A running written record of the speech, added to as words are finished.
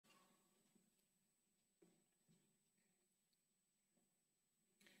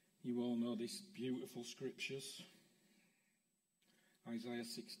You all know these beautiful scriptures. Isaiah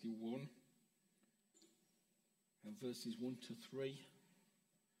 61 and verses 1 to 3.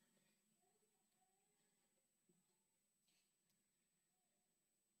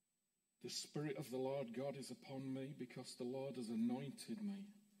 The Spirit of the Lord God is upon me, because the Lord has anointed me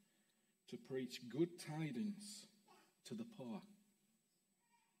to preach good tidings to the poor.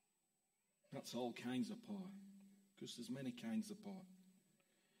 That's all kinds of poor, because there's many kinds of poor.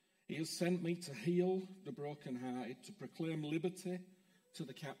 He has sent me to heal the brokenhearted, to proclaim liberty to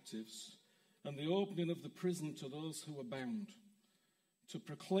the captives, and the opening of the prison to those who are bound, to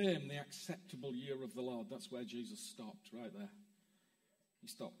proclaim the acceptable year of the Lord. That's where Jesus stopped, right there. He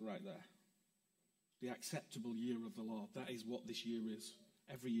stopped right there. The acceptable year of the Lord. That is what this year is.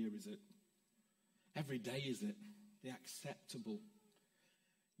 Every year is it. Every day is it. The acceptable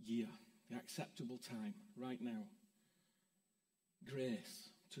year. The acceptable time. Right now. Grace.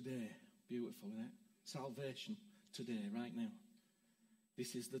 Today. Beautiful, isn't it? Salvation. Today. Right now.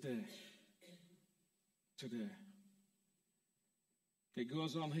 This is the day. Today. It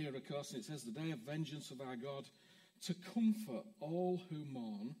goes on here, of course, and it says, the day of vengeance of our God, to comfort all who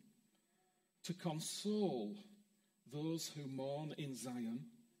mourn, to console those who mourn in Zion,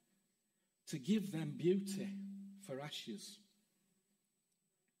 to give them beauty for ashes,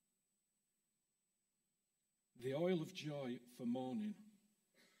 the oil of joy for mourning,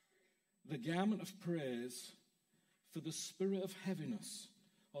 the garment of praise for the spirit of heaviness,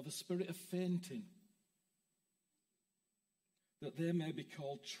 or the spirit of fainting, that they may be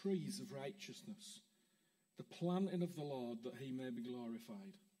called trees of righteousness, the planting of the Lord, that he may be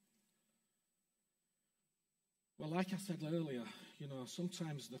glorified. Well, like I said earlier,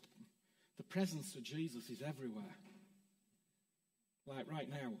 sometimes the presence of Jesus is everywhere. Like right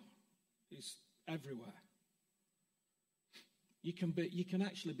now, he's everywhere. You can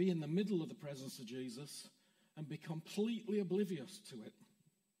actually be in the middle of the presence of Jesus and be completely oblivious to it.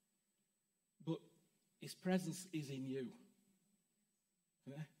 But his presence is in you.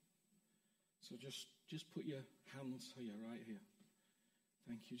 Yeah? So just put your hands here, right here.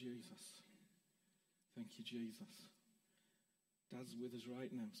 Thank you, Jesus. Thank you, Jesus. Dad's with us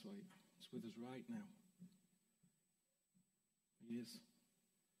right now, sweet. He's with us right now. He is.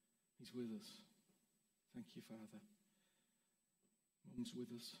 He's with us. Thank you, Father. Mum's with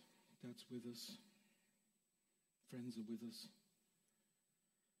us. Dad's with us. Friends are with us.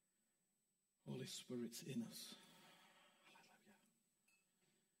 Holy Spirit's in us. Hallelujah.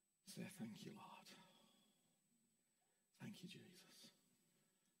 Say thank you, Lord. Thank you, Jesus.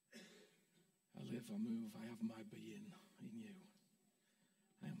 I live, I move, I have my being in you.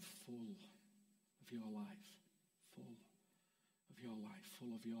 I am full of your life. Full of your life.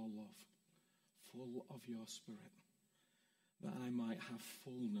 Full of your love. Full of your Spirit. That I might have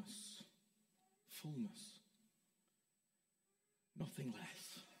fullness. Fullness. Nothing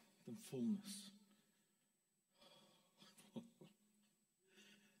less than fullness.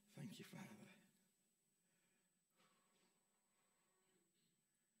 Thank you, Father.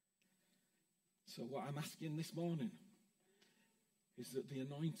 So what I'm asking this morning is that the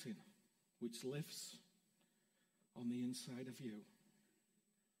anointing which lives on the inside of you,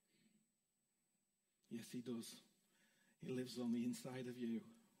 yes, he does. He lives on the inside of you.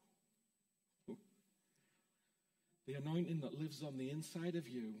 The anointing that lives on the inside of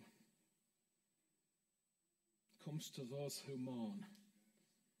you comes to those who mourn.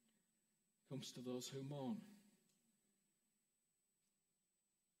 Comes to those who mourn.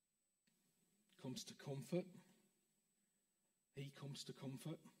 Comes to comfort. He comes to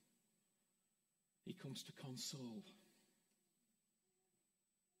comfort. He comes to console.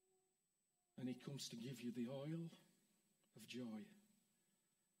 And he comes to give you the oil of joy.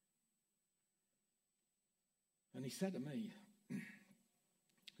 And he said to me,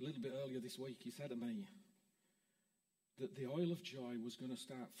 a little bit earlier this week, he said to me that the oil of joy was going to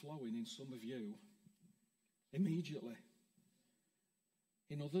start flowing in some of you immediately.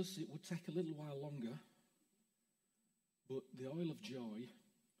 In others, it would take a little while longer. But the oil of joy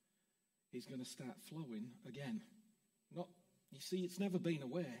is going to start flowing again. You see, it's never been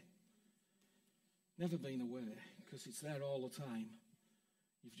away. Never been away, because it's there all the time.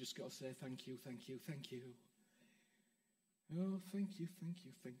 You've just got to say thank you, thank you, thank you. Oh, thank you, thank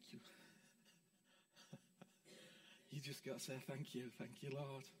you, thank you. You just got to say thank you,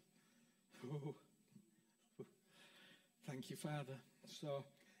 Lord. Oh. Thank you, Father. So,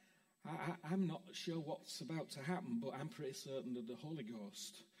 I'm not sure what's about to happen, but I'm pretty certain that the Holy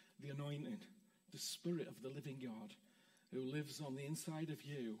Ghost, the anointing, the Spirit of the living God, who lives on the inside of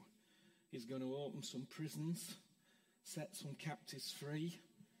you, is going to open some prisons, set some captives free.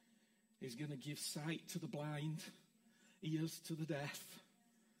 He's going to give sight to the blind, ears to the deaf.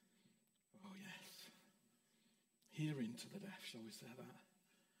 Oh, yes. Hearing to the deaf, shall we say that?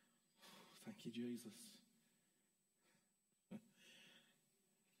 Thank you, Jesus. Thank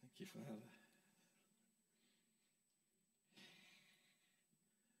you, Father.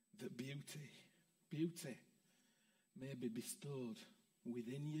 That beauty may be bestowed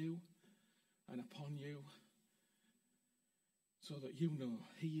within you and upon you, so that you know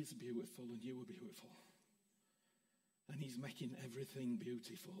he is beautiful and you are beautiful. And he's making everything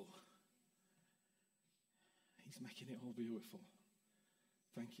beautiful. He's making it all beautiful.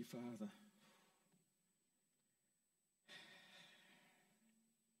 Thank you, Father.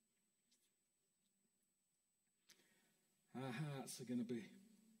 Our hearts are going to be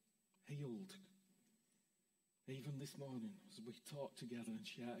healed, even this morning, as we talk together and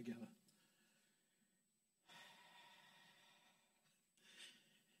share together.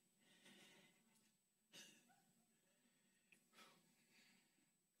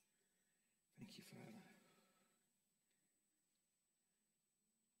 Thank you, Father.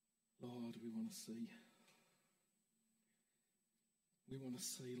 Lord, we want to see. We want to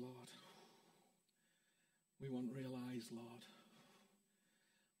see, Lord. We want to realize, Lord.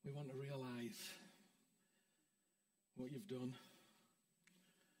 We want to realize what you've done,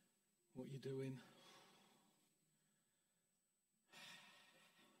 what you're doing.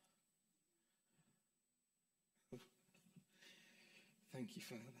 Thank you,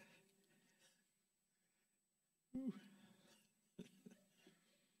 Father. Whew.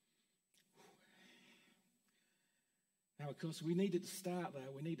 Now, of course, we needed to start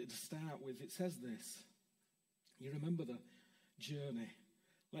there. We needed to start with, it says this. You remember the journey.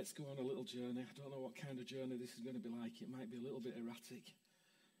 Let's go on a little journey. I don't know what kind of journey this is going to be like. It might be a little bit erratic.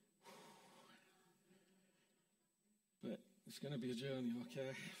 But it's going to be a journey,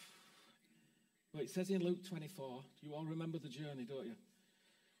 okay? But it says in Luke 24, you all remember the journey, don't you?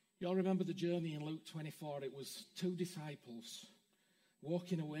 You all remember the journey in Luke 24. It was 2 disciples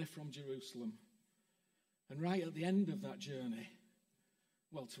walking away from Jerusalem. And right at the end of that journey,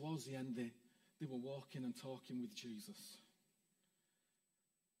 well, towards the end, they were walking and talking with Jesus.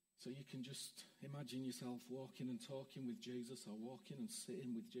 So you can just imagine yourself walking and talking with Jesus, or walking and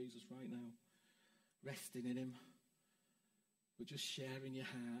sitting with Jesus right now, resting in him, but just sharing your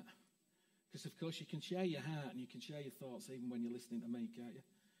heart. Because, of course, you can share your heart and you can share your thoughts even when you're listening to me, can't you?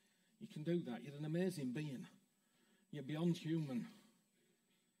 You can do that. You're an amazing being. You're beyond human.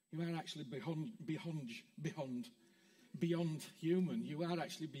 You are actually beyond human. You are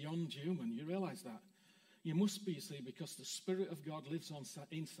actually beyond human. You realise that? You must be, you see, because the Spirit of God lives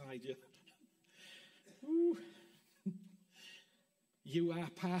inside you. Woo. You are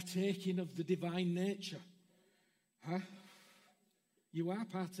partaking of the divine nature. Huh? You are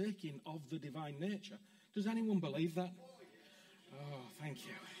partaking of the divine nature. Does anyone believe that? Oh, thank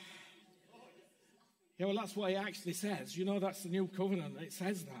you. Yeah, well, that's what it actually says. You know, that's the new covenant. It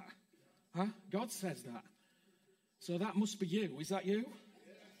says that. Huh? God says that. So that must be you. Is that you?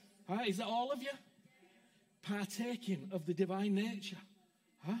 Huh? Is that all of you? Partaking of the divine nature.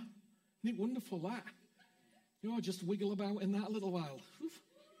 Huh? Isn't it wonderful, that? You know, just wiggle about in that a little while. Oof.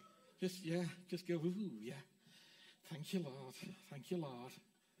 Just go, ooh, yeah. Thank you, Lord. Thank you, Lord.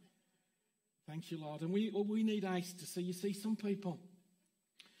 Thank you, Lord. And we need eyes to see. You see, some people,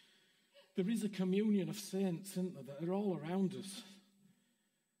 there is a communion of saints, isn't there, that are all around us.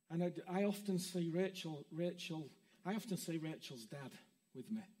 And I often see Rachel's dad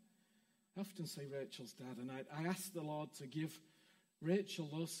with me. I often see Rachel's dad, and I ask the Lord to give Rachel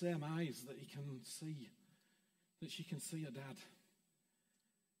those same eyes that he can see, that she can see her dad.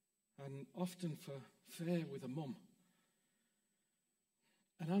 And often for Faye with her mum,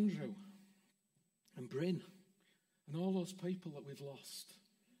 and Andrew, and Bryn, and all those people that we've lost.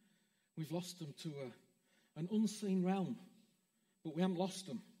 We've lost them to an unseen realm, but we haven't lost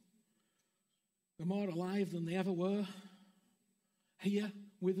them. They're more alive than they ever were, here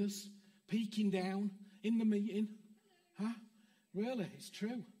with us, peeking down in the meeting. Huh? Really, it's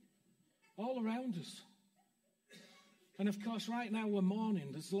true. All around us. And of course, right now we're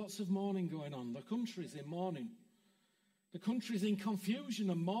mourning. There's lots of mourning going on. The country's in mourning. The country's in confusion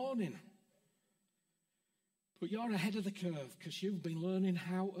and mourning. But you're ahead of the curve because you've been learning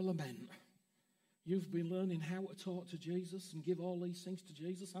how to lament. You've been learning how to talk to Jesus and give all these things to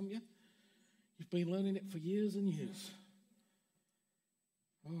Jesus, haven't you? You've been learning it for years and years.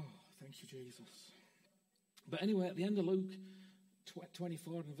 Oh, thank you, Jesus. But anyway, at the end of Luke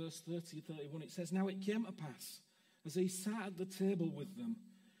 24 and verse 30 and 31, it says, "Now it came to pass, as he sat at the table with them,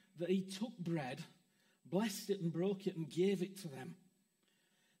 that he took bread, blessed it and broke it and gave it to them.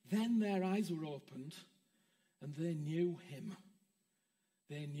 Then their eyes were opened and they knew him.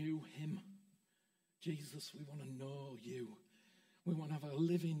 They knew him. Jesus, we want to know you. We want to have a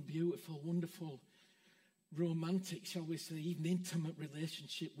living, beautiful, wonderful, romantic, shall we say, even intimate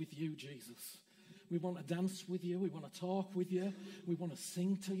relationship with you, Jesus. We want to dance with you. We want to talk with you. We want to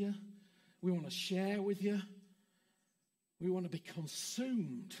sing to you. We want to share with you. We want to be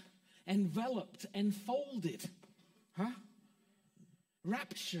consumed, enveloped, enfolded,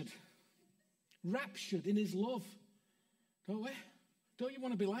 raptured in his love. Don't we? Don't you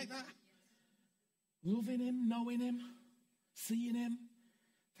want to be like that? Loving him, knowing him, seeing him.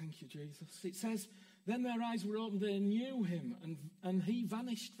 Thank you, Jesus. It says, then their eyes were opened, they knew him, and he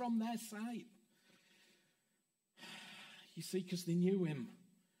vanished from their sight. You see, because they knew him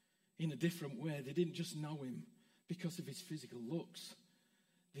in a different way. They didn't just know him because of his physical looks.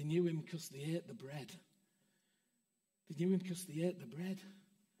 They knew him because they ate the bread. They knew him because they ate the bread.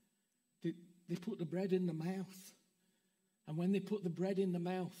 They put the bread in the mouth. And when they put the bread in the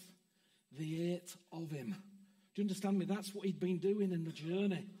mouth, they ate of him. Do you understand me? That's what he'd been doing in the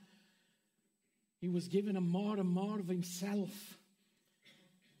journey. He was giving them more and more of himself.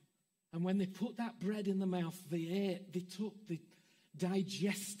 And when they put that bread in the mouth, they ate, they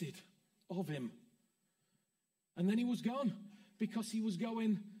digested of him. And then he was gone because he was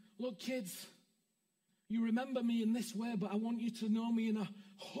going, look, kids, you remember me in this way, but I want you to know me in a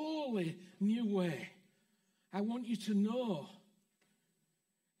wholly new way. I want you to know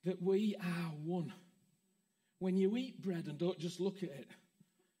that we are one. When you eat bread and don't just look at it,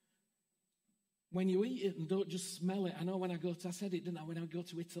 when you eat it and don't just smell it. I know when I said it, didn't I? When I go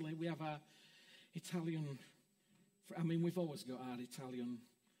to Italy, we have our Italian, we've always got our Italian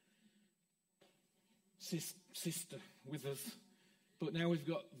sister with us, but now we've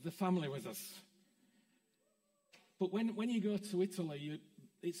got the family with us. But when you go to Italy,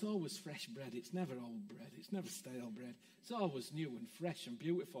 it's always fresh bread. It's never old bread. It's never stale bread. It's always new and fresh and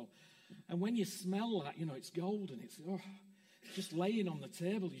beautiful. And when you smell that, it's golden. It's just laying on the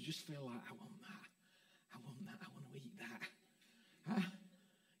table. You just feel like, I want that. I want that. I want to eat that. Huh?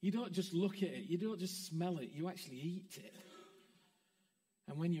 You don't just look at it. You don't just smell it. You actually eat it.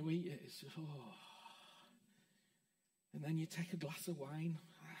 And when you eat it, it's just, And then you take a glass of wine.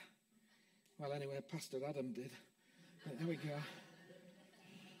 Well, anyway, Pastor Adam did. But there we go.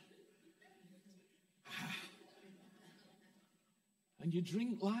 And you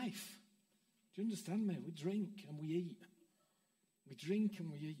drink life. Do you understand me? We drink and we eat. We drink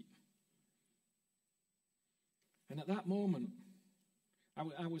and we eat. And at that moment, I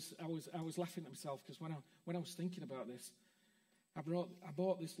was laughing at myself because when I was thinking about this, I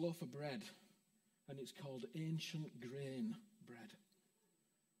bought this loaf of bread, and it's called ancient grain bread.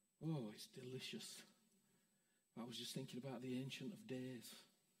 Oh, it's delicious. I was just thinking about the Ancient of Days.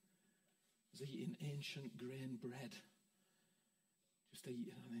 I was eating ancient grain bread. Just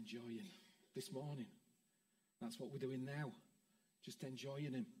eating and enjoying. This morning. That's what we're doing now. Just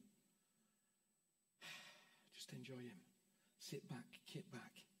enjoying him. Just enjoy him. Sit back, kick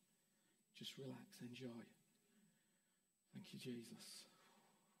back. Just relax, enjoy. Thank you, Jesus.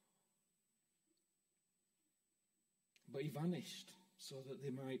 But he vanished so that they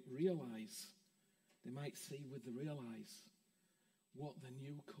might realize, they might see with the real eyes what the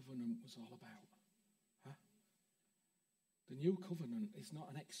new covenant was all about. Huh? The new covenant is not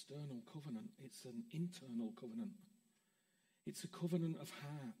an external covenant, it's an internal covenant. It's a covenant of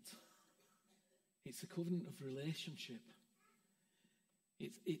heart. It's a covenant of relationship.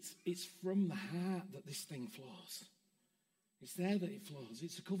 It's from the heart that this thing flows. It's there that it flows.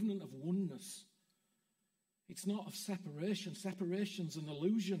 It's a covenant of oneness. It's not of separation. Separation's an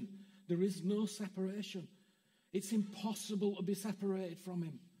illusion. There is no separation. It's impossible to be separated from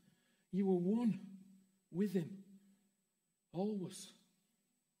him. You are one with him. Always.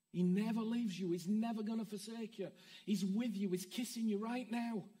 He never leaves you. He's never going to forsake you. He's with you. He's kissing you right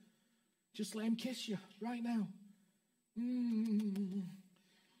now. Just let him kiss you right now.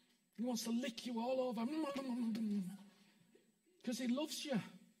 He wants to lick you all over. Because he loves you.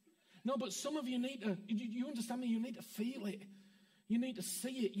 No, but some of you need to, you understand me? You need to feel it. You need to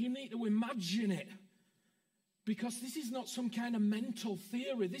see it. You need to imagine it. Because this is not some kind of mental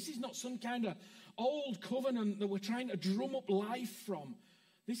theory. This is not some kind of old covenant that we're trying to drum up life from.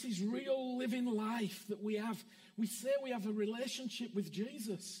 This is real living life that we have. We say we have a relationship with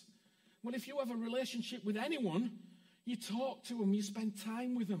Jesus. Well, if you have a relationship with anyone, you talk to them, you spend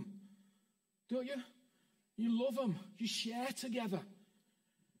time with them. Don't you? You love them. You share together.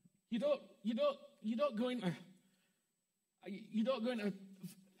 You don't go into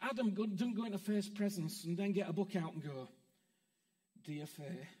Adam doesn't go into Faith's presence and then get a book out and go, dear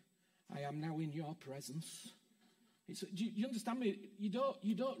Faith, I am now in your presence. Do you understand me? You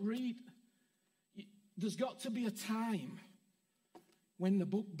don't read. There's got to be a time when the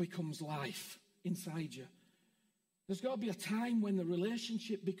book becomes life inside you. There's got to be a time when the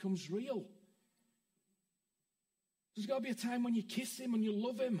relationship becomes real. There's got to be a time when you kiss him and you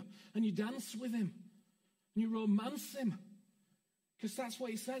love him and you dance with him and you romance him. Because that's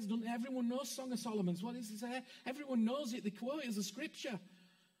what he says, doesn't it? Everyone knows Song of Solomon's. What does he say? Everyone knows it. They quote it as a scripture,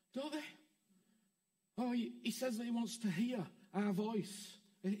 don't they? Oh, he says that he wants to hear our voice.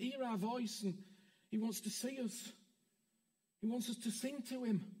 Hear our voice, and he wants to see us. He wants us to sing to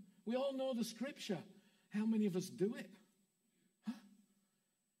him. We all know the scripture. How many of us do it? Huh?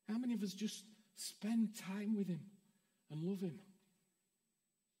 How many of us just spend time with him and love him?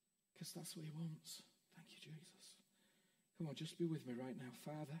 Because that's what he wants. Thank you, Jesus. Come on, just be with me right now.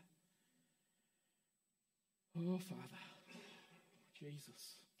 Father. Oh, Father.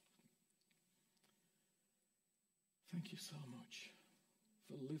 Jesus. Thank you so much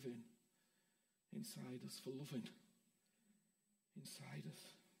for living inside us, for loving inside us.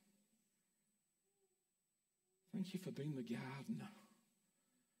 Thank you for being the gardener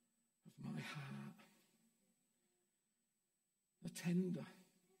of my heart, the tender,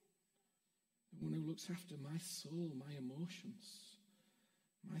 the one who looks after my soul, my emotions,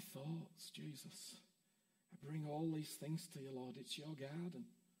 my thoughts, Jesus. I bring all these things to you, Lord. It's your garden.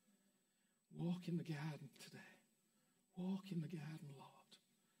 Walk in the garden today. Walk in the garden, Lord.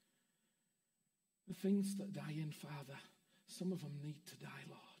 The things that die in, Father, some of them need to die,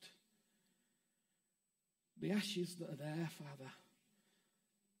 Lord. The ashes that are there, Father,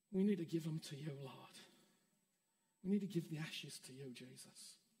 we need to give them to you, Lord. We need to give the ashes to you,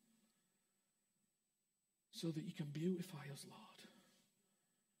 Jesus, so that you can beautify us, Lord.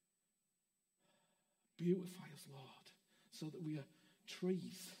 Beautify us, Lord, so that we are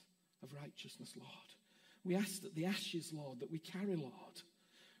trees of righteousness, Lord. We ask that the ashes, Lord, that we carry, Lord,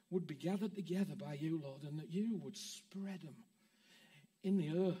 would be gathered together by you, Lord, and that you would spread them in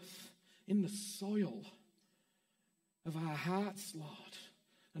the earth, in the soil of our hearts, Lord,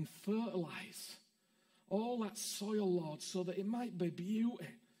 and fertilize all that soil, Lord, so that it might be beauty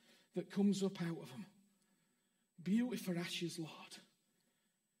that comes up out of them. Beauty for ashes, Lord.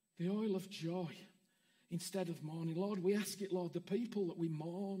 The oil of joy instead of mourning. Lord, we ask it, Lord, the people that we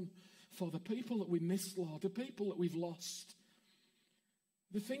mourn for, the people that we miss, Lord, the people that we've lost,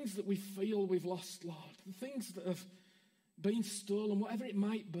 the things that we feel we've lost, Lord, the things that have been stolen, whatever it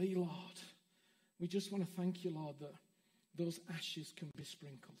might be, Lord. We just want to thank you, Lord, that those ashes can be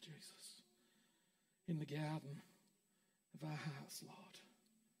sprinkled, Jesus, in the garden of our hearts, Lord.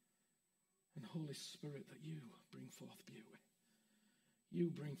 And Holy Spirit, that you bring forth beauty. You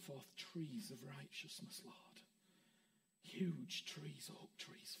bring forth trees of righteousness, Lord. Huge trees, oak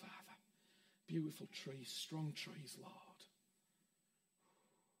trees, Father. Beautiful trees, strong trees, Lord.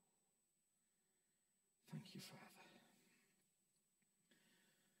 Thank you, Father.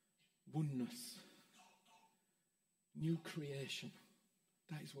 Oneness. New creation.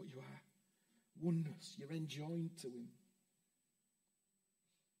 That is what you are. Oneness. You're enjoined to him.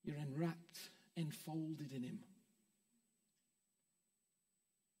 You're enwrapped, enfolded in him.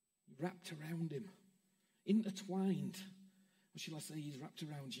 You're wrapped around him. Intertwined. Or shall I say he's wrapped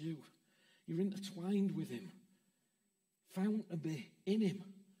around you? You're intertwined with him. Found to be in him.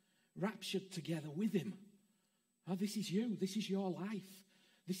 Raptured together with him. Oh, this is you. This is your life.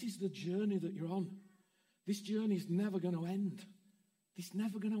 This is the journey that you're on. This journey is never going to end. It's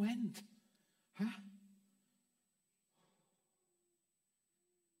never going to end. Huh?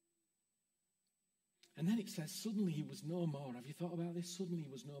 And then it says, suddenly he was no more. Have you thought about this? Suddenly he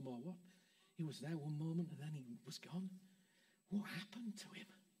was no more. What? He was there one moment and then he was gone. What happened to him?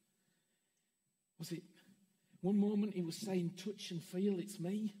 Was it one moment he was saying, touch and feel, it's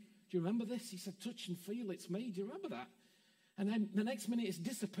me? Do you remember this? He said, touch and feel, it's me. Do you remember that? And then the next minute it's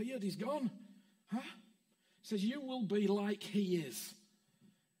disappeared. He's gone. Huh? He says, you will be like he is.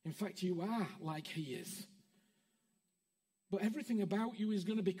 In fact, you are like he is. But everything about you is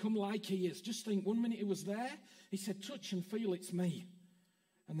going to become like he is. Just think, one minute he was there, he said, touch and feel, it's me.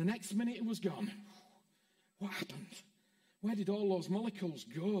 And the next minute it was gone. What happened? Where did all those molecules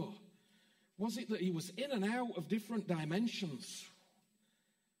go? Was it that he was in and out of different dimensions?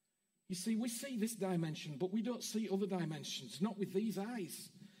 You see, we see this dimension, but we don't see other dimensions, not with these eyes.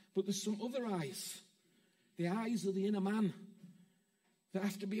 But there's some other eyes. The eyes of the inner man that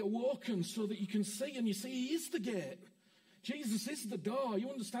have to be awoken so that you can see. And you see, he is the gate. Jesus is the door. You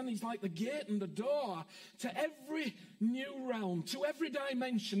understand? He's like the gate and the door to every new realm, to every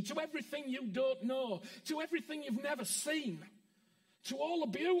dimension, to everything you don't know, to everything you've never seen. to all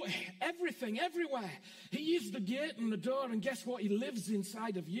the beauty, everything, everywhere. He is the gate and the door, and guess what? He lives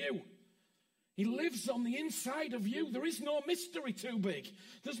inside of you. He lives on the inside of you. There is no mystery too big.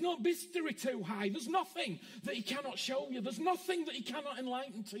 There's no mystery too high. There's nothing that he cannot show you. There's nothing that he cannot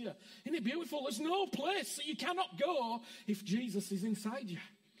enlighten to you. Isn't it beautiful? There's no place that you cannot go if Jesus is inside you.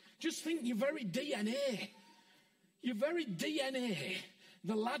 Just think your very DNA,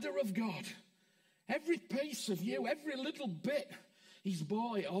 the ladder of God, every piece of you, every little bit, he's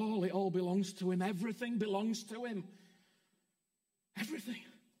bought it all. It all belongs to him. Everything belongs to him. Everything.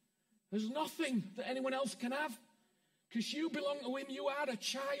 There's nothing that anyone else can have because you belong to him. You are a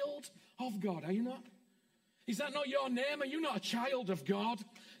child of God, are you not? Is that not your name? Are you not a child of God?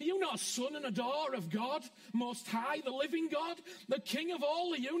 Are you not a son and a daughter of God, Most High, the living God, the King of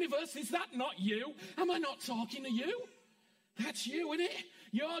all the universe? Is that not you? Am I not talking to you? That's you, isn't it?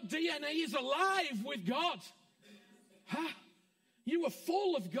 Your DNA is alive with God. Huh? You are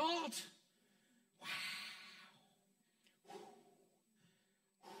full of God.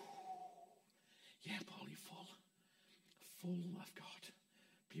 Yeah, Paul, you're full of God.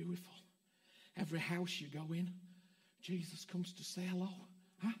 Beautiful. Every house you go in, Jesus comes to say hello.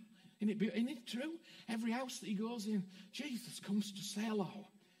 Huh? Isn't it true? Every house that he goes in, Jesus comes to say hello.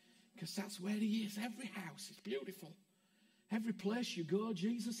 Because that's where he is. Every house is beautiful. Every place you go,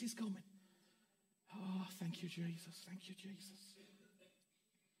 Jesus is coming. Oh, thank you, Jesus. Thank you, Jesus.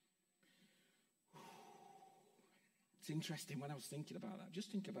 It's interesting when I was thinking about that.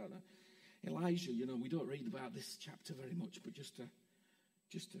 Just think about that. Elijah, you know, we don't read about this chapter very much, but just to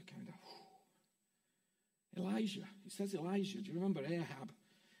kind of... Elijah, it says Elijah. Do you remember Ahab?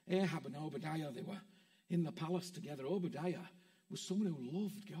 Ahab and Obadiah, they were in the palace together. Obadiah was someone who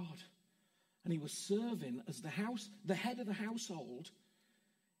loved God. And he was serving as the head of the household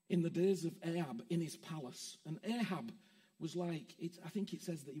in the days of Ahab in his palace. And Ahab was I think it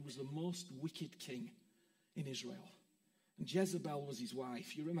says that he was the most wicked king in Israel. And Jezebel was his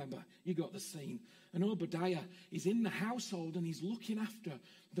wife. You remember, you got the scene. And Obadiah is in the household and he's looking after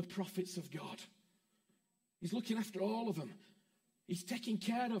the prophets of God. He's looking after all of them. He's taking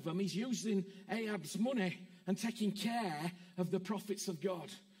care of them. He's using Ahab's money and taking care of the prophets of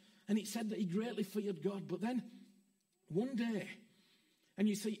God. And it said that he greatly feared God. But then one day, and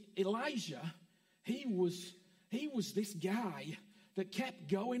you see, Elijah, he was this guy that kept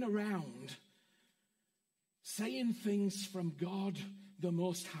going around saying things from God, the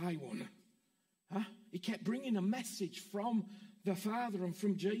Most High One. Huh? He kept bringing a message from the Father and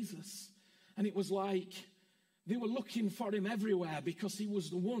from Jesus. And it was like they were looking for him everywhere because he was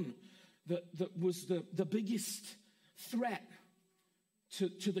the one that was the biggest threat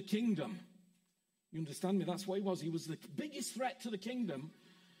to the kingdom. You understand me? That's what he was. He was the biggest threat to the kingdom.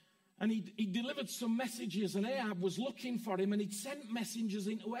 And he delivered some messages, and Ahab was looking for him, and he'd sent messengers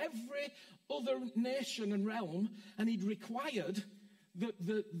into every other nation and realm, and he'd required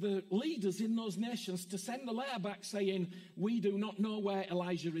the leaders in those nations to send a letter back saying, we do not know where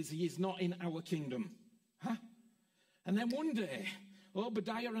Elijah is. He is not in our kingdom. Huh? And then one day,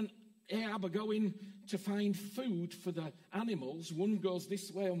 Obadiah and Ahab are going to find food for the animals. One goes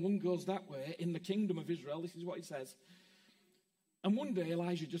this way and one goes that way in the kingdom of Israel. This is what it says. And one day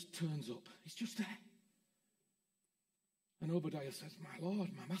Elijah just turns up. He's just there. And Obadiah says, my Lord,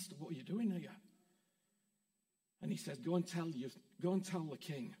 my master, what are you doing here? And he says, go and tell the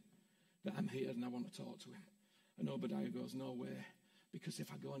king that I'm here and I want to talk to him. And Obadiah goes, no way. Because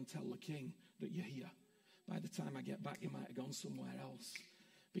if I go and tell the king that you're here, by the time I get back, you might have gone somewhere else.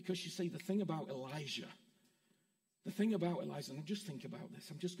 Because you see, the thing about Elijah, and just think about this.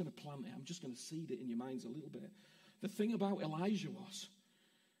 I'm just going to plant it. I'm just going to seed it in your minds a little bit. The thing about Elijah was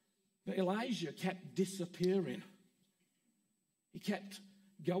that Elijah kept disappearing. He kept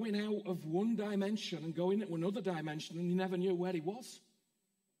going out of one dimension and going into another dimension, and he never knew where he was.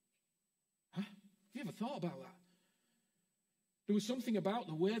 Huh? Have you ever thought about that? There was something about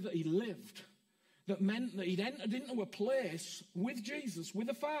the way that he lived that meant that he'd entered into a place with Jesus, with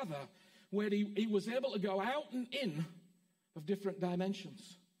the Father, where he was able to go out and in of different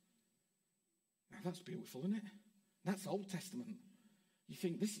dimensions. Now that's beautiful, isn't it? That's Old Testament. You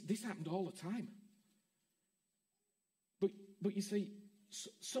think this happened all the time. But you see,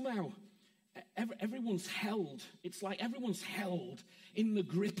 somehow everyone's held. It's like everyone's held in the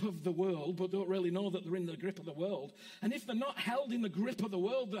grip of the world, but don't really know that they're in the grip of the world. And if they're not held in the grip of the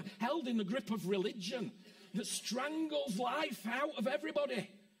world, they're held in the grip of religion that strangles life out of everybody.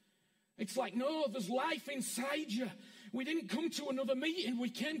 It's like, no, there's life inside you. We didn't come to another meeting. We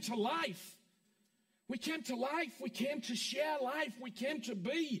came to life. We came to life. We came to share life. We came to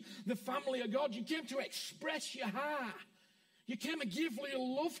be the family of God. You came to express your heart. You came and give your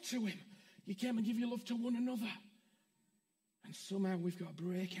love to him. You came and give your love to one another. And somehow we've got to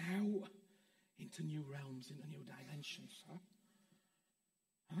break out into new realms, into new dimensions.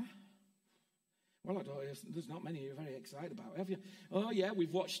 Huh? Well, I don't, there's not many you're very excited about, have you? Oh, yeah,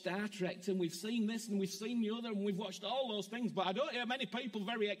 we've watched Star Trek and we've seen this and we've seen the other and we've watched all those things, but I don't hear many people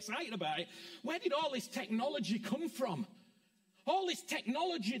very excited about it. Where did all this technology come from? All this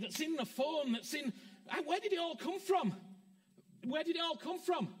technology that's in the phone, where did it all come from? Where did it all come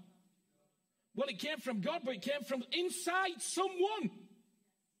from? Well, it came from God, but it came from inside someone.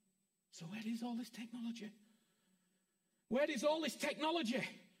 So where is all this technology? Where is all this technology?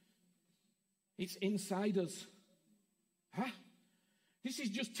 It's inside us. This is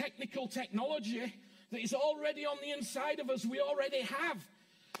just technical technology that is already on the inside of us. We already have.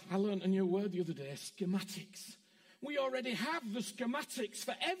 I learned a new word the other day, schematics. We already have the schematics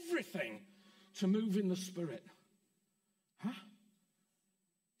for everything to move in the Spirit.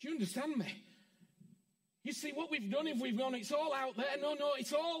 Do you understand me? You see, what we've done, if we've gone, it's all out there. No,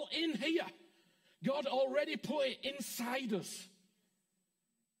 it's all in here. God already put it inside us.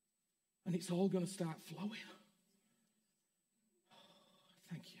 And it's all going to start flowing.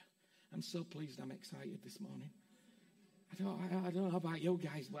 Thank you. I'm so pleased I'm excited this morning. I don't know about you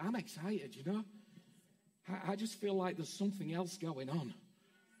guys, but I'm excited, you know. I just feel like there's something else going on.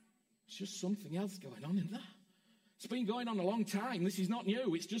 It's just something else going on in there. It's been going on a long time. This is not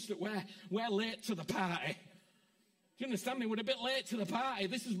new. It's just that we're late to the party. Do you understand me? We're a bit late to the party.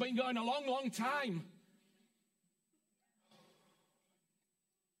 This has been going a long, long time.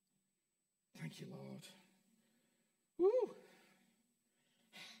 Thank you, Lord. Woo!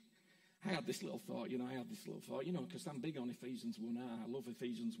 I had this little thought, because I'm big on Ephesians 1. I love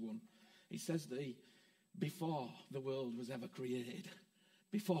Ephesians 1. It says that before the world was ever created,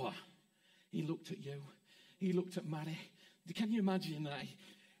 before, he looked at you, he looked at Mary. Can you imagine that?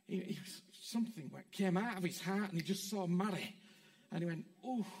 Something came out of his heart and he just saw Mary. And he went,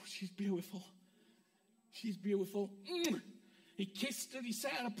 oh, she's beautiful. She's beautiful. He kissed her, he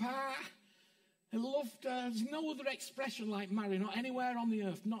set her apart. He loved her. There's no other expression like Mary, not anywhere on the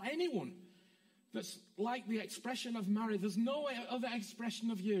earth, not anyone that's like the expression of Mary. There's no other expression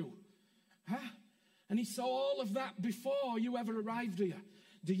of you. And he saw all of that before you ever arrived here.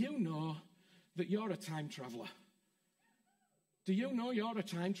 Do you know that you're a time traveler? Do you know you're a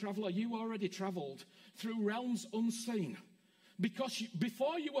time traveler? You already traveled through realms unseen. Because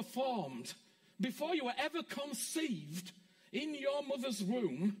before you were formed, before you were ever conceived in your mother's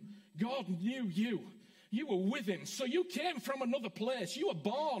womb, God knew you. You were with him. So you came from another place. You were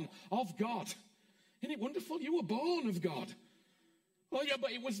born of God. Isn't it wonderful? You were born of God. Oh, yeah,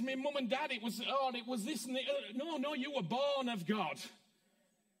 but it was my mum and dad. It was this and the other. No, you were born of God.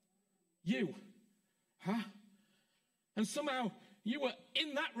 You. And somehow you were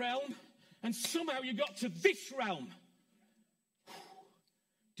in that realm, and somehow you got to this realm.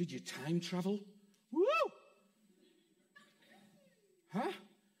 Did you time travel? Woo!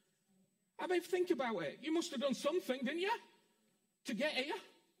 I mean, think about it. You must have done something, didn't you? To get here.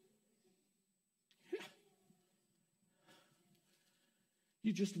 Yeah.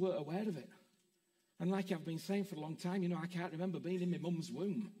 You just weren't aware of it. And like I've been saying for a long time, I can't remember being in my mum's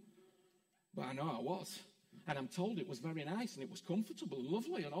womb. But I know I was. And I'm told it was very nice and it was comfortable and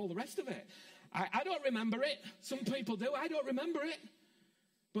lovely and all the rest of it. I don't remember it. Some people do. I don't remember it.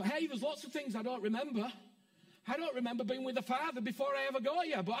 But hey, there's lots of things I don't remember. I don't remember being with the Father before I ever got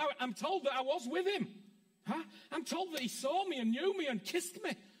here, but I'm told that I was with him. I'm told that he saw me and knew me and kissed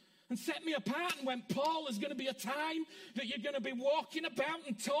me and set me apart and went, Paul, there's going to be a time that you're going to be walking about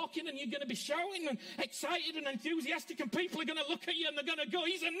and talking and you're going to be shouting and excited and enthusiastic and people are going to look at you and they're going to go,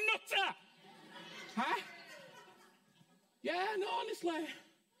 he's a nutter. Yeah, no, honestly.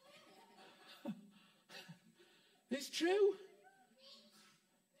 It's true.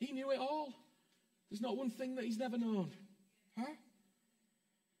 He knew it all. There's not one thing that he's never known.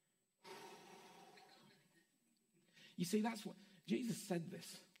 You see, that's what Jesus said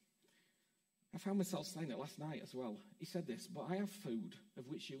this. I found myself saying it last night as well. He said this, but I have food of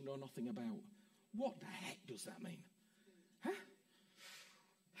which you know nothing about. What the heck does that mean?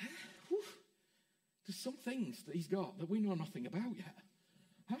 There's some things that he's got that we know nothing about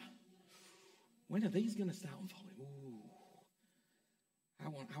yet. When are these going to start unfolding? Ooh. I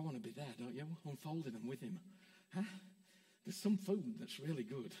want to be there, don't you? Unfolding them with him. There's some food that's really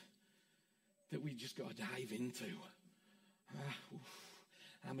good that we just got to dive into.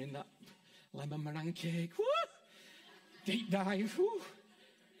 I'm in that lemon meringue cake. Woo! Deep dive. Woo!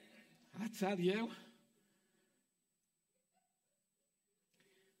 I tell you.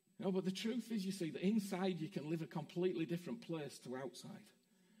 No, but the truth is, you see, that inside you can live a completely different place to outside.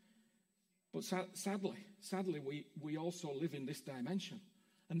 But sadly, we also live in this dimension.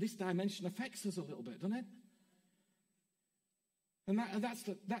 And this dimension affects us a little bit, doesn't it? And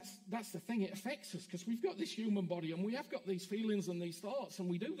that's the thing. It affects us because we've got this human body and we have got these feelings and these thoughts and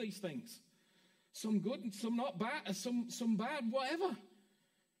we do these things. Some good and some not bad, some bad, whatever.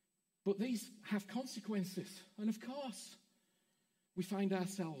 But these have consequences. And of course, we find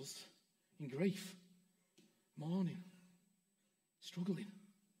ourselves in grief, mourning, struggling.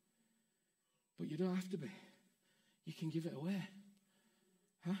 But you don't have to be. You can give it away.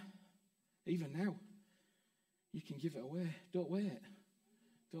 Huh? Even now, you can give it away. Don't wait.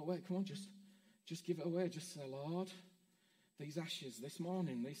 Don't wait. Come on, just give it away. Just say, Lord, these ashes this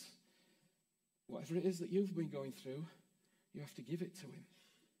morning, whatever it is that you've been going through, you have to give it to him.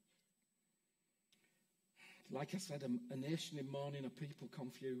 Like I said, a nation in mourning, a people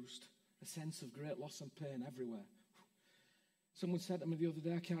confused, a sense of great loss and pain everywhere. Someone said to me the other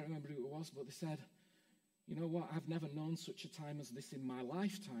day, I can't remember who it was, but they said, you know what, I've never known such a time as this in my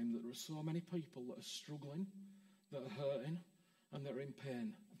lifetime, that there are so many people that are struggling, that are hurting, and that are in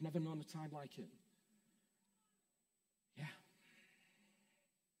pain. I've never known a time like it. Yeah.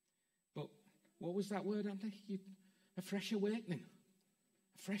 But what was that word, Andy? A fresh awakening.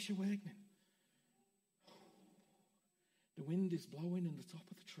 A fresh awakening. The wind is blowing in the top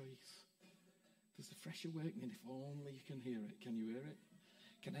of the trees. There's a fresh awakening. If only you can hear it. Can you hear it?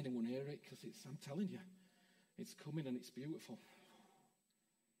 Can anyone hear it? Because I'm telling you, it's coming and it's beautiful.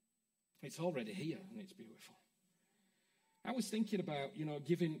 It's already here and it's beautiful. I was thinking about,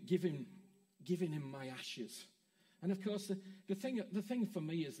 giving him my ashes. And of course, the thing for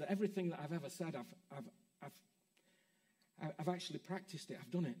me is that everything that I've ever said, I've actually practiced it.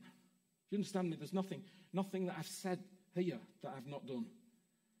 I've done it. Do you understand me? There's nothing that I've said here that I've not done.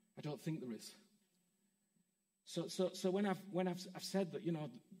 I don't think there is. So when I've said that,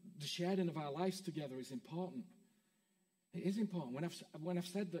 the sharing of our lives together is important. It is important. When I've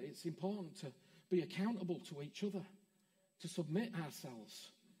said that it's important to be accountable to each other, to submit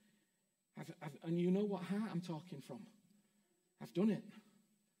ourselves. And you know what heart I'm talking from. I've done it.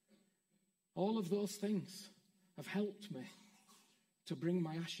 All of those things have helped me to bring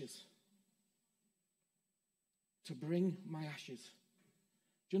my ashes. To bring my ashes.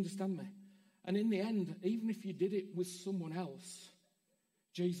 Do you understand me? And in the end, even if you did it with someone else,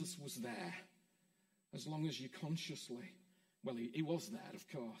 Jesus was there. As long as you consciously, well, he was there, of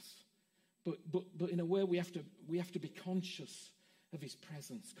course. But in a way, we have to be conscious of his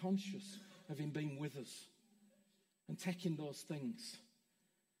presence, conscious of him being with us and taking those things.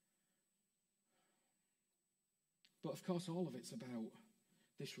 But of course, all of it's about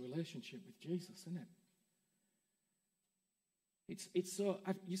this relationship with Jesus, isn't it? It's so,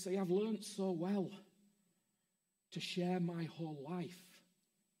 you see, I've learned so well to share my whole life,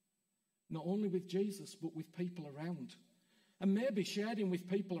 not only with Jesus, but with people around. And maybe sharing with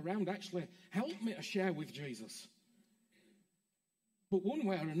people around actually helped me to share with Jesus. But one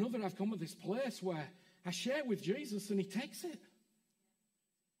way or another, I've come to this place where I share with Jesus and he takes it.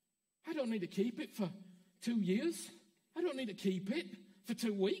 I don't need to keep it for 2 years. I don't need to keep it for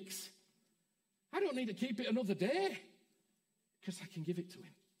 2 weeks. I don't need to keep it another day because I can give it to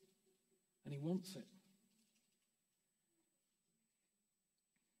him. And he wants it.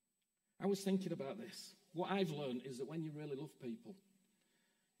 I was thinking about this. What I've learned is that when you really love people,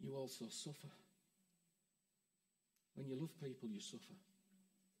 you also suffer. When you love people, you suffer.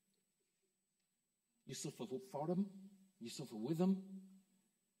 You suffer for them. You suffer with them.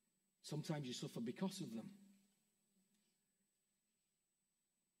 Sometimes you suffer because of them.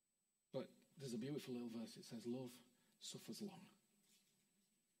 But there's a beautiful little verse. It says, love suffers long.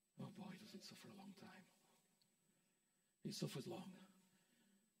 Oh boy, does it suffer a long time. It suffers long.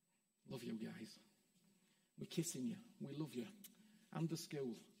 Love you guys. We're kissing you. We love you. And the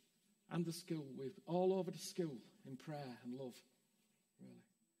school. And the school. We're all over the school in prayer and love. Really.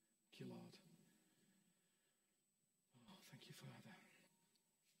 Thank you, Lord. Oh, thank you, Father.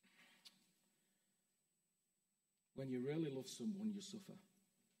 When you really love someone, you suffer.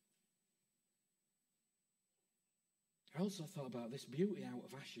 I also thought about this beauty out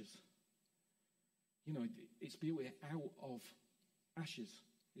of ashes. You know, it's beauty out of ashes.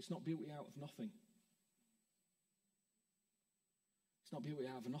 It's not beauty out of nothing. It's not beauty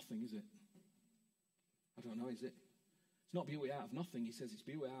out of nothing, is it? I don't know, is it? It's not beauty out of nothing. He says it's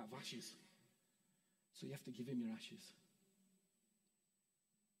beauty out of ashes. So you have to give him your ashes.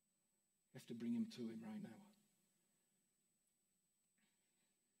 You have to bring him to him right now.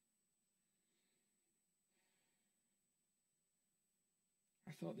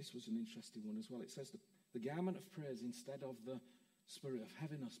 I thought this was an interesting one as well. It says the garment of praise instead of the spirit of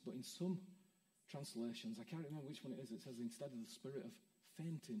heaviness, but in some translations, I can't remember which one it is, it says instead of the spirit of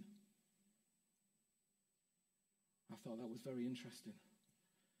fainting. I thought that was very interesting.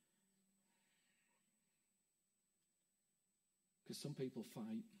 Because some people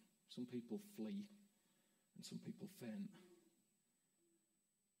fight, some people flee, and some people faint.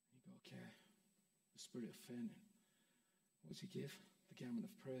 You go, okay, the spirit of fainting. What does he give? The garment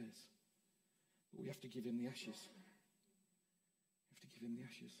of praise. But we have to give him the ashes. We have to give him the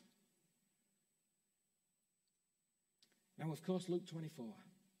ashes. Now, of course, Luke 24.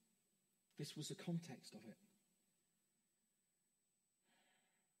 This was the context of it.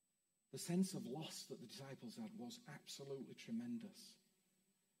 The sense of loss that the disciples had was absolutely tremendous.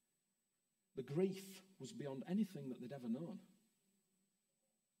 The grief was beyond anything that they'd ever known.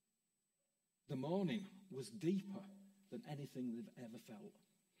 The mourning was deeper than anything they've ever felt.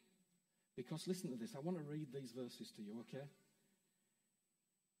 Because, listen to this, I want to read these verses to you, okay?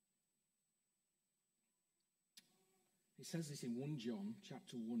 It says this in 1 John,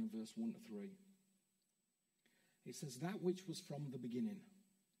 chapter 1 and verse 1 to 3. It says, that which was from the beginning,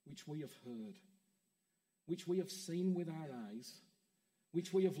 which we have heard, which we have seen with our eyes,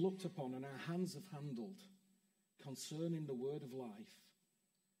 which we have looked upon and our hands have handled, concerning the word of life.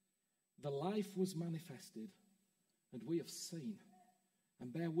 The life was manifested, and we have seen,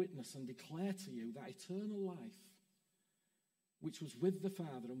 and bear witness and declare to you that eternal life, which was with the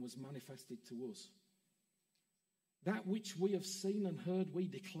Father and was manifested to us. That which we have seen and heard we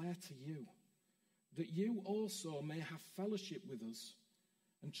declare to you, that you also may have fellowship with us.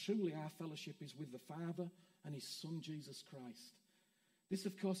 And truly our fellowship is with the Father and his Son, Jesus Christ. This,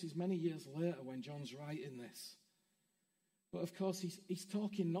 of course, is many years later when John's writing this. But, of course, he's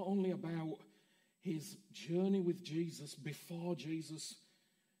talking not only about his journey with Jesus before Jesus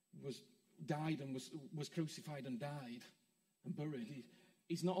died and was crucified and died and buried.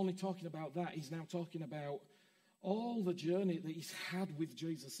 He's not only talking about that, he's now talking about all the journey that he's had with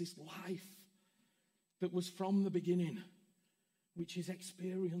Jesus, this life that was from the beginning, which he's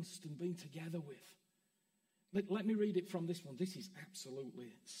experienced and been together with. Let me read it from this one. This is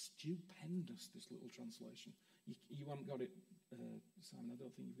absolutely stupendous, this little translation. You haven't got it, Simon, I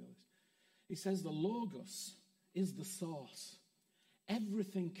don't think you've got this. It says, the Logos is the source.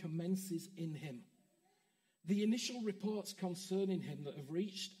 Everything commences in him. The initial reports concerning him that have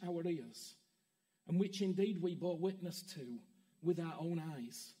reached our ears, and which indeed we bore witness to with our own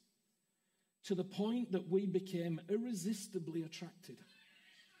eyes, to the point that we became irresistibly attracted,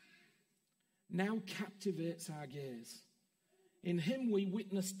 now captivates our gaze. In him we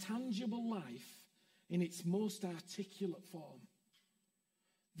witness tangible life in its most articulate form.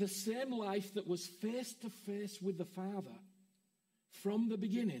 The same life that was face to face with the Father from the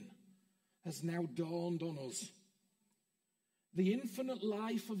beginning has now dawned on us. The infinite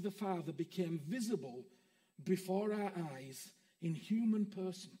life of the Father became visible before our eyes in human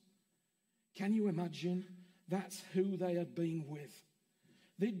person. Can you imagine? That's who they had been with.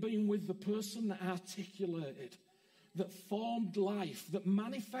 They'd been with the person that articulated, that formed life, that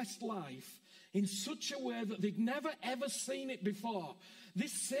manifest life in such a way that they'd never ever seen it before.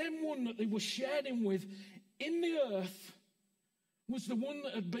 This same one that they were sharing with in the earth was the one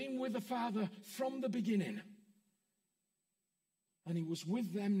that had been with the Father from the beginning. And he was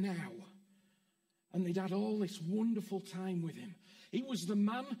with them now. And they'd had all this wonderful time with him. He was the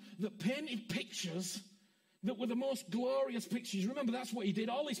man that painted pictures that were the most glorious pictures. Remember, that's what he did.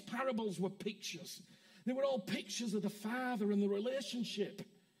 All his parables were pictures. They were all pictures of the Father and the relationship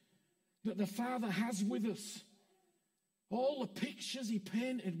that the Father has with us. All the pictures he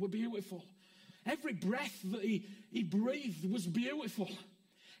painted were beautiful. Every breath that he breathed was beautiful.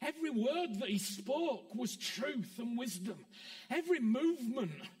 Every word that he spoke was truth and wisdom. Every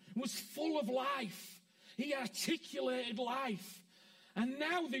movement was full of life. He articulated life. And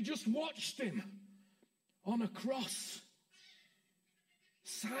now they just watched him on a cross,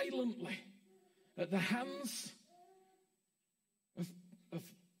 silently, at the hands of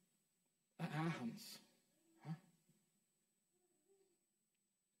our hands. Huh?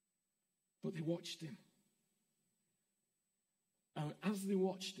 But they watched him. And as they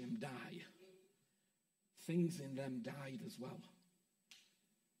watched him die, things in them died as well.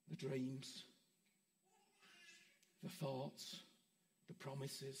 The dreams, the thoughts, the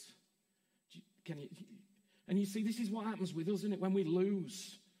promises. And you see, this is what happens with us, isn't it? When we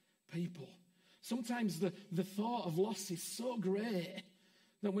lose people. Sometimes the thought of loss is so great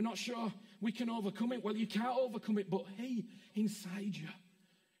that we're not sure we can overcome it. Well, you can't overcome it, but he inside you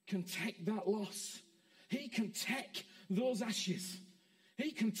can take that loss. He can take those ashes.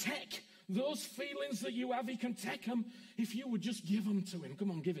 He can take those feelings that you have, he can take them if you would just give them to him.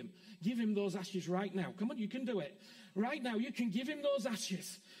 Come on, give him. Give him those ashes right now. Come on, you can do it. Right now, you can give him those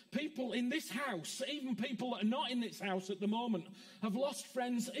ashes. People in this house, even people that are not in this house at the moment, have lost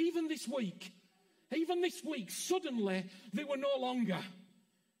friends even this week. Even this week, suddenly, they were no longer.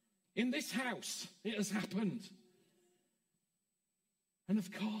 In this house, it has happened. And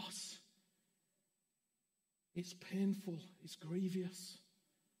of course, it's painful, it's grievous.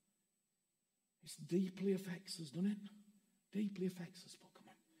 It deeply affects us, doesn't it? Deeply affects us. But come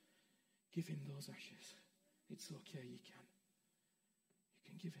on, give him those ashes. It's okay, you can. You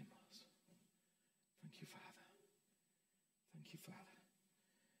can give him those. Thank you, Father. Thank you, Father.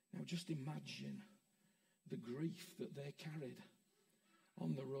 Now just imagine the grief that they carried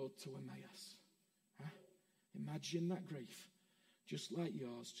on the road to Emmaus. Huh? Imagine that grief. Just like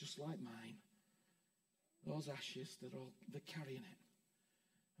yours, just like mine. Those ashes, they're carrying it.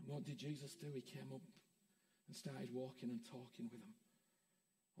 And what did Jesus do? He came up and started walking and talking with them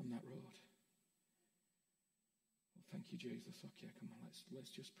on that road. Well, thank you, Jesus. Okay, come on, let's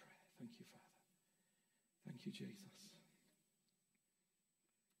just pray. Thank you, Father. Thank you, Jesus.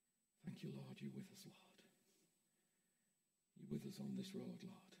 Thank you, Lord. You're with us, Lord. You're with us on this road,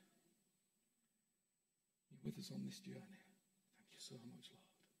 Lord. You're with us on this journey. Thank you so much, Lord.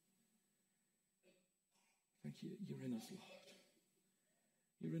 Thank you. You're in us, Lord.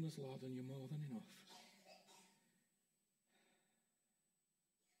 You're in us, Lord, and you're more than enough.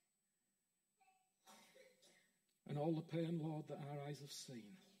 And all the pain, Lord, that our eyes have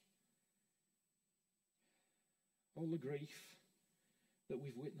seen, all the grief that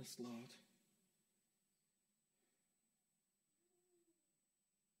we've witnessed, Lord,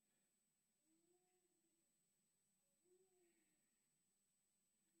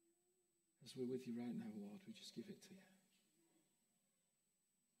 as we're with you right now, Lord, we just give it to you.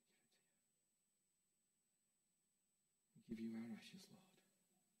 Give you our ashes, Lord.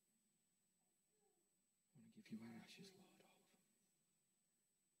 I want to give you our ashes, Lord, all of them.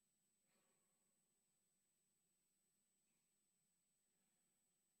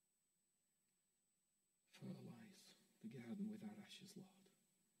 Fertilize the garden with our ashes, Lord.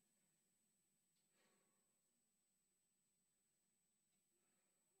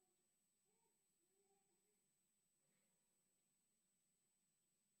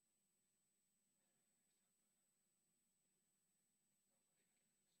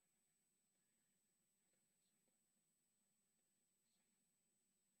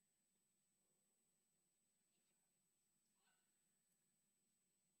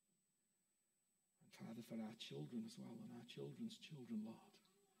 Father, for our children as well, and our children's children, Lord.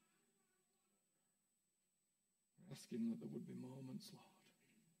 We're asking that there would be moments, Lord,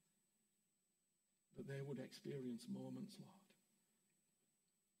 that they would experience moments, Lord,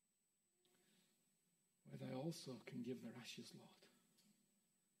 where they also can give their ashes, Lord.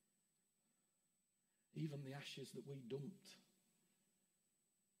 Even the ashes that we dumped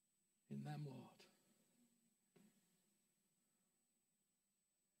in them, Lord.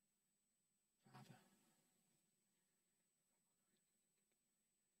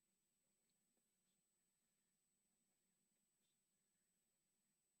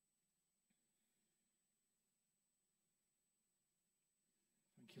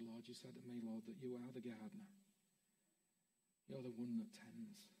 Thank you, Lord. You said to me, Lord, that you are the gardener. You're the one that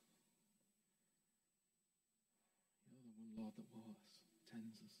tends. You're the one, Lord, that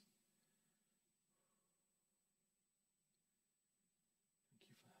tends us. Thank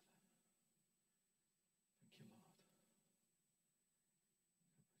you, Father. Thank you, Lord.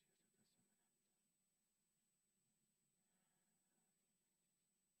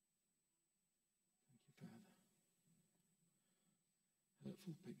 Thank you, Father.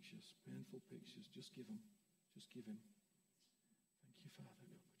 Hurtful pictures, painful pictures, just give them. Just give him. Thank you, Father.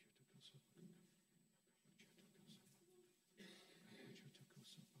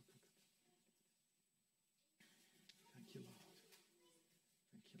 Thank you, Lord.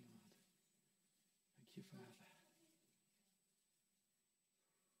 Thank you, Lord. Thank you, Father.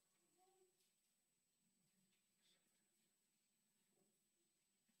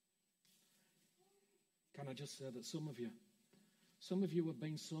 Can I just say that some of you have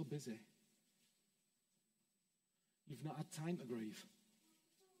been so busy, you've not had time to grieve.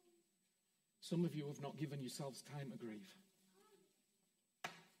 Some of you have not given yourselves time to grieve.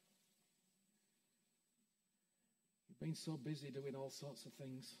 You've been so busy doing all sorts of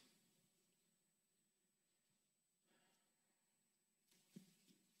things.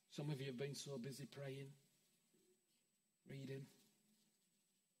 Some of you have been so busy praying, reading,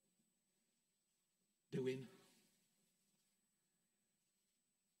 doing.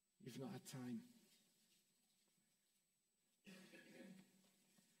 not had time.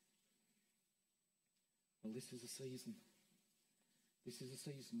 Well, this is a season. This is a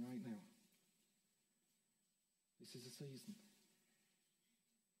season right now. This is a season.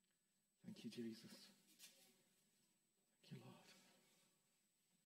 Thank you, Jesus.